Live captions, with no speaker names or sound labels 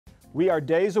We are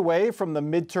days away from the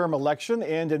midterm election,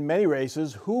 and in many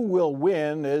races, who will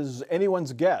win is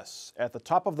anyone's guess. At the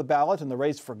top of the ballot in the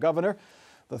race for governor,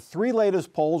 the three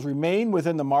latest polls remain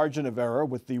within the margin of error,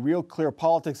 with the Real Clear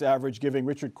Politics average giving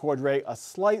Richard Cordray a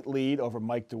slight lead over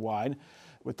Mike DeWine.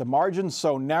 With the margin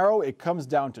so narrow, it comes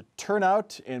down to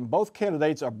turnout, and both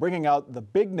candidates are bringing out the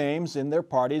big names in their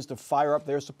parties to fire up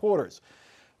their supporters.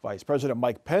 Vice President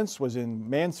Mike Pence was in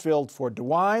Mansfield for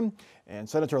DeWine, and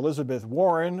Senator Elizabeth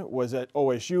Warren was at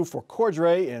OSU for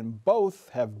Cordray, and both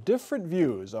have different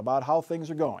views about how things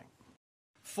are going.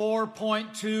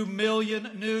 4.2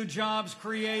 million new jobs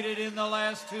created in the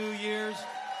last 2 years,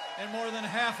 and more than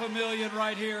 500,000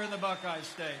 right here in the Buckeye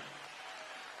State.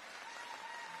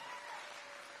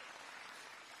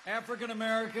 African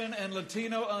American and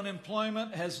Latino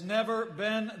unemployment has never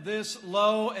been this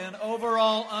low, and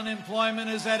overall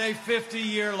unemployment is at a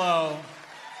 50-year low.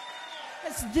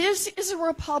 This is a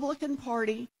Republican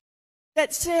Party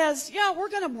that says, yeah, we're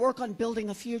going to work on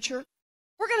building a future.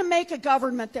 We're going to make a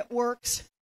government that works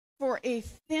for a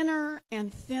thinner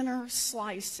and thinner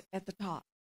slice at the top.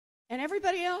 And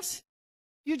everybody else,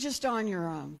 you're just on your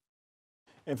own.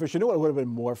 And for sure, you know what would have been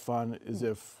more fun is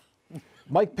if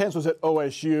Mike Pence was at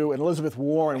OSU and Elizabeth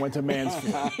Warren went to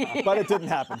Mansfield. But it didn't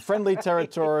happen. Friendly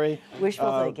territory.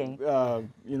 Wishful thinking.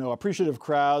 Appreciative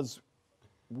crowds.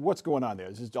 What's going on there?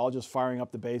 Is it all just firing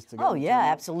up the base to go? Oh, yeah,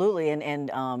 absolutely. And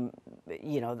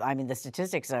I mean, the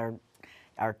statistics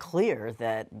are clear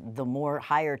that the more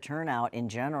higher turnout in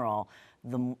general,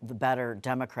 the better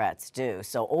Democrats do.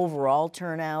 So overall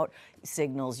turnout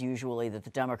signals usually that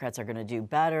the Democrats are going to do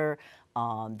better.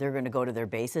 They're going to go to their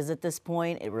bases at this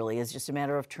point. It really is just a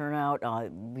matter of turnout.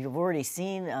 We've already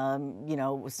seen, a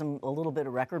little bit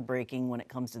of record breaking when it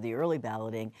comes to the early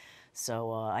balloting.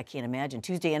 So I can't imagine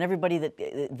Tuesday, and everybody that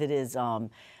is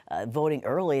voting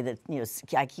early. That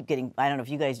I keep getting. I don't know if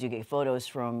you guys do get photos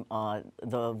from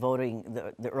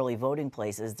the early voting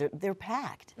places. They're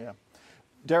packed. Yeah,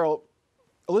 Daryl,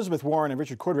 Elizabeth Warren and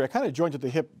Richard Cordray kind of joined at the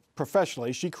hip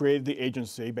professionally. She created the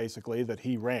agency, basically, that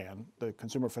he ran, the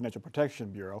Consumer Financial Protection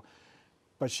Bureau.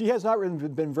 But she has not really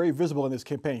been very visible in this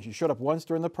campaign. She showed up once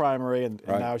during the primary, and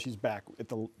now she's back at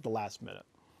the last minute.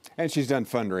 And she's done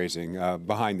fundraising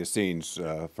behind the scenes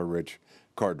for Rich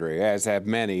Cordray, as have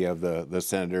many of the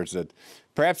senators that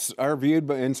perhaps are viewed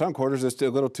in some quarters as a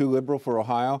little too liberal for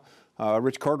Ohio.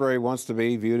 Rich Cordray wants to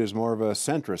be viewed as more of a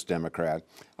centrist Democrat,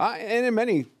 and in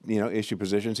many issue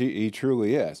positions he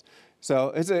truly is.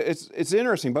 So it's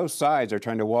interesting. Both sides are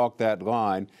trying to walk that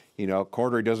line.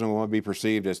 Cordray doesn't want to be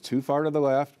perceived as too far to the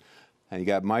left, and you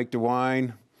got Mike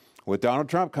DeWine with Donald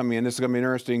Trump coming in. This is going to be an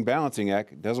interesting balancing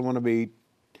act. Doesn't want to be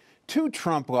too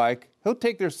Trump-like. He'll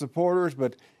take their supporters,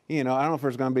 but I don't know if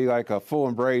there's going to be like a full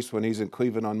embrace when he's in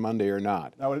Cleveland on Monday or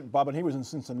not. Now, Bob, when he was in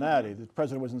Cincinnati, the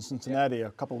president was in Cincinnati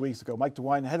a couple of weeks ago. Mike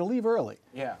DeWine had to leave early.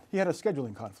 Yeah. He had a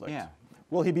scheduling conflict. Yeah.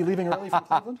 Will he be leaving early from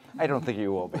Cleveland? I don't think he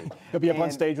will be. He'll be up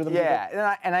on stage with him?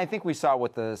 Yeah, and I think we saw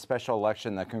with the special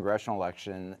election, the congressional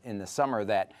election in the summer,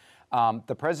 that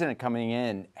the president coming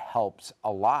in helps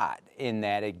a lot in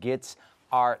that it gets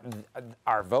our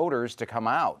voters to come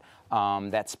out.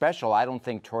 That special, I don't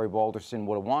think Troy Balderson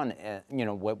would have won,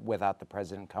 without the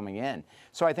president coming in.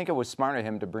 So I think it was smart of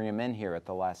him to bring him in here at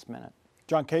the last minute.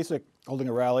 John Kasich holding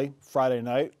a rally Friday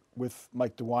night with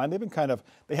Mike DeWine.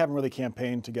 They haven't really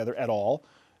campaigned together at all.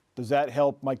 Does that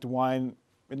help Mike DeWine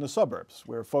in the suburbs,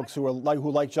 where folks who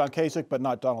like John Kasich but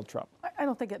not Donald Trump? I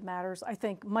don't think it matters. I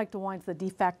think Mike DeWine's the de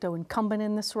facto incumbent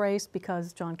in this race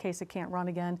because John Kasich can't run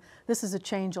again. This is a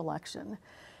change election.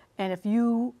 And if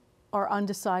you are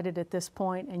undecided at this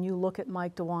point and you look at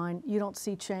Mike DeWine, you don't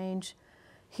see change.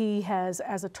 He has,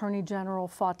 as Attorney General,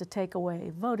 fought to take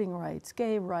away voting rights,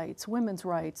 gay rights, women's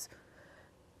rights.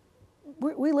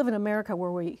 We live in America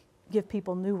where we give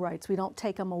people new rights. We don't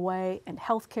take them away, and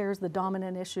health care is the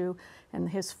dominant issue, and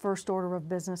his first order of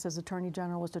business as Attorney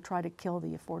General was to try to kill the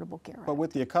Affordable Care Act. But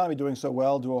with the economy doing so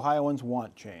well, do Ohioans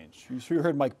want change? You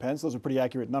heard Mike Pence. Those are pretty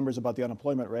accurate numbers about the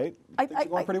unemployment rate. Things are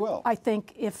going pretty well. I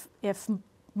think if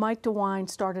Mike DeWine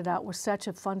started out with such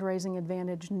a fundraising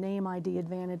advantage, name ID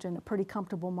advantage, and a pretty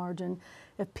comfortable margin,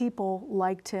 if people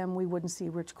liked him, we wouldn't see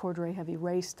Rich Cordray have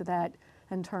erased that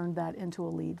and turned that into a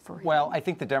lead for him. Well, I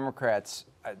think the Democrats,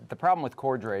 the problem with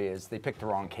Cordray is they picked the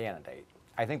wrong candidate.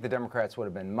 I think the Democrats would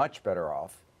have been much better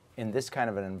off in this kind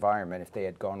of an environment if they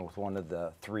had gone with one of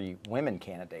the three women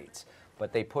candidates.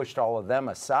 But they pushed all of them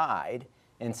aside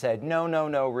and said, no,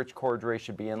 Rich Cordray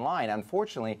should be in line.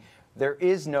 Unfortunately, there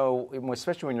is no,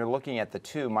 especially when you're looking at the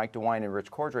two, Mike DeWine and Rich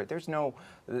Cordray, there's no,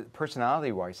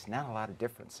 personality-wise, not a lot of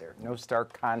difference there. No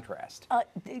stark contrast.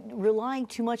 Relying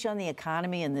too much on the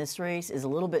economy in this race is a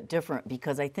little bit different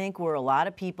because I think where a lot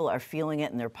of people are feeling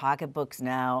it in their pocketbooks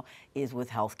now is with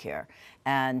health care.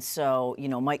 And so, you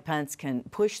know, Mike Pence can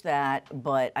push that,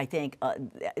 but I think,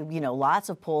 you know, lots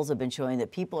of polls have been showing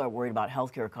that people are worried about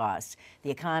health care costs.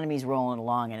 The economy's rolling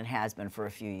along, and it has been for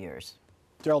a few years.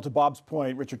 Daryl, to Bob's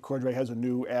point, Richard Cordray has a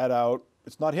new ad out.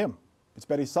 It's not him. It's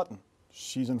Betty Sutton.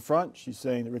 She's in front. She's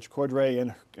saying that Richard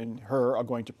Cordray and her are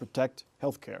going to protect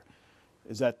health care.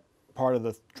 Is that part of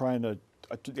the trying to,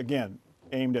 again,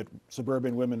 aimed at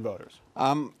suburban women voters?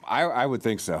 I would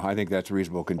think so. I think that's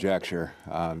reasonable conjecture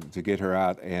to get her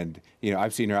out. And, you know,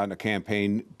 I've seen her out in the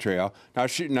campaign trail. Now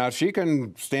she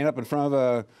can stand up in front of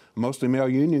a mostly male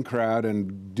union crowd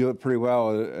and do it pretty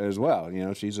well as well. You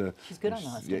know, she's good on the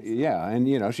Huskies. Yeah, and,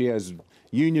 you know, she has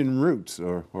union roots,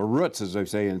 or roots, as they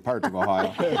say in parts of Ohio.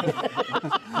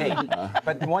 Hey,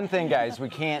 but one thing, guys, we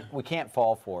can't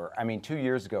fall for. I mean, 2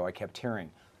 years ago, I kept hearing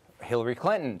Hillary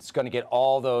Clinton's going to get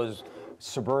all those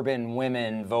suburban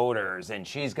women voters, and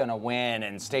she's going to win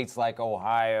in states like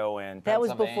Ohio and That was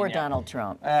Pennsylvania. before Donald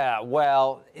Trump.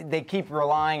 Well, they keep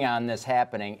relying on this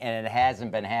happening, and it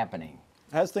hasn't been happening.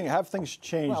 Have things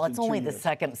changed? Well, it's in 2 only years? the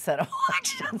second set of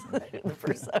elections. The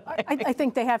first set. I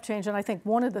think they have changed, and I think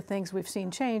one of the things we've seen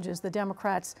change is the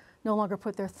Democrats no longer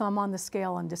put their thumb on the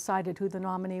scale and decided who the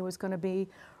nominee was going to be.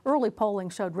 Early polling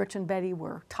showed Rich and Betty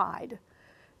were tied.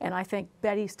 And I think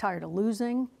Betty's tired of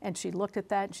losing, and she looked at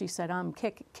that and she said, I'm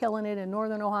killing it in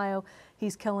Northern Ohio,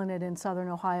 he's killing it in Southern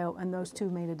Ohio, and those two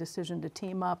made a decision to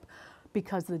team up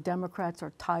because the Democrats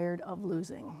are tired of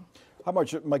losing. How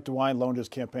much Mike DeWine loaned his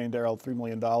campaign, Daryl? $3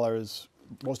 million.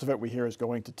 Most of it we hear is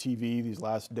going to TV these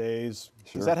last days.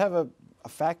 Sure. Does that have a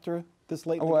factor this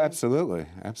late? Oh, absolutely,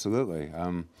 absolutely.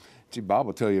 Gee, Bob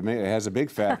will tell you it has a big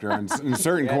factor in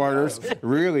certain quarters,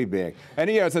 really big. And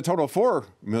yeah, it's a total of $4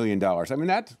 million. I mean,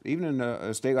 that even in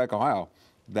a state like Ohio,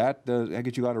 that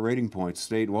gets you a lot of rating points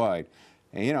statewide.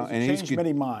 And you know, and he's changed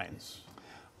many minds.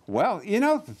 Well, you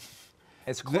know,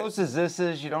 as close as this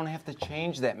is, you don't have to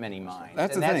change that many minds.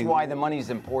 That's and the that's thing. why the money's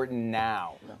important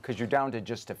now, because you're down to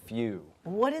just a few.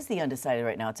 What is the undecided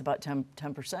right now? It's about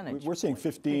 10%. We're seeing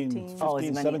 15, Oh, is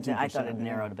it many? 17%. I thought it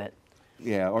narrowed a bit.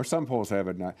 yeah, or some polls have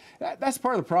it not. That's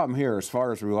part of the problem here as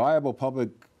far as reliable public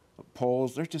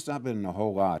polls. There's just not been a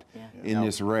whole lot in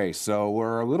this race. So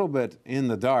we're a little bit in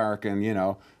the dark, and, you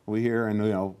know, we hear, and,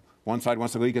 you know, one side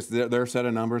wants to leak us their set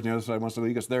of numbers, and the other side wants to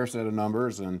leak us their set of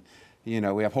numbers, and, you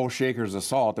know, we have whole shakers of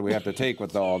salt that we have to take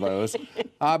with all those.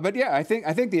 But yeah, I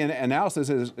think the analysis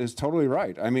is totally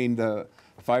right. I mean, the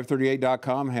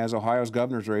 538.com has Ohio's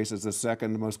governor's race as the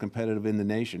second most competitive in the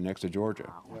nation, next to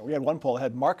Georgia. Yeah, we had one poll that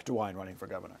had Mark DeWine running for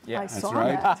governor. Yeah, That's That's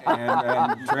right.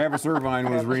 And Travis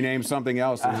Irvine was renamed something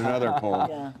else in another poll.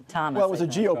 Yeah, Thomas. Well, it was a I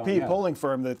think. GOP polling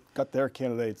firm that got their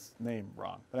candidate's name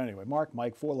wrong. But anyway, Mark,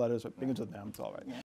 Mike, 4 letters, it begins with them. It's all right.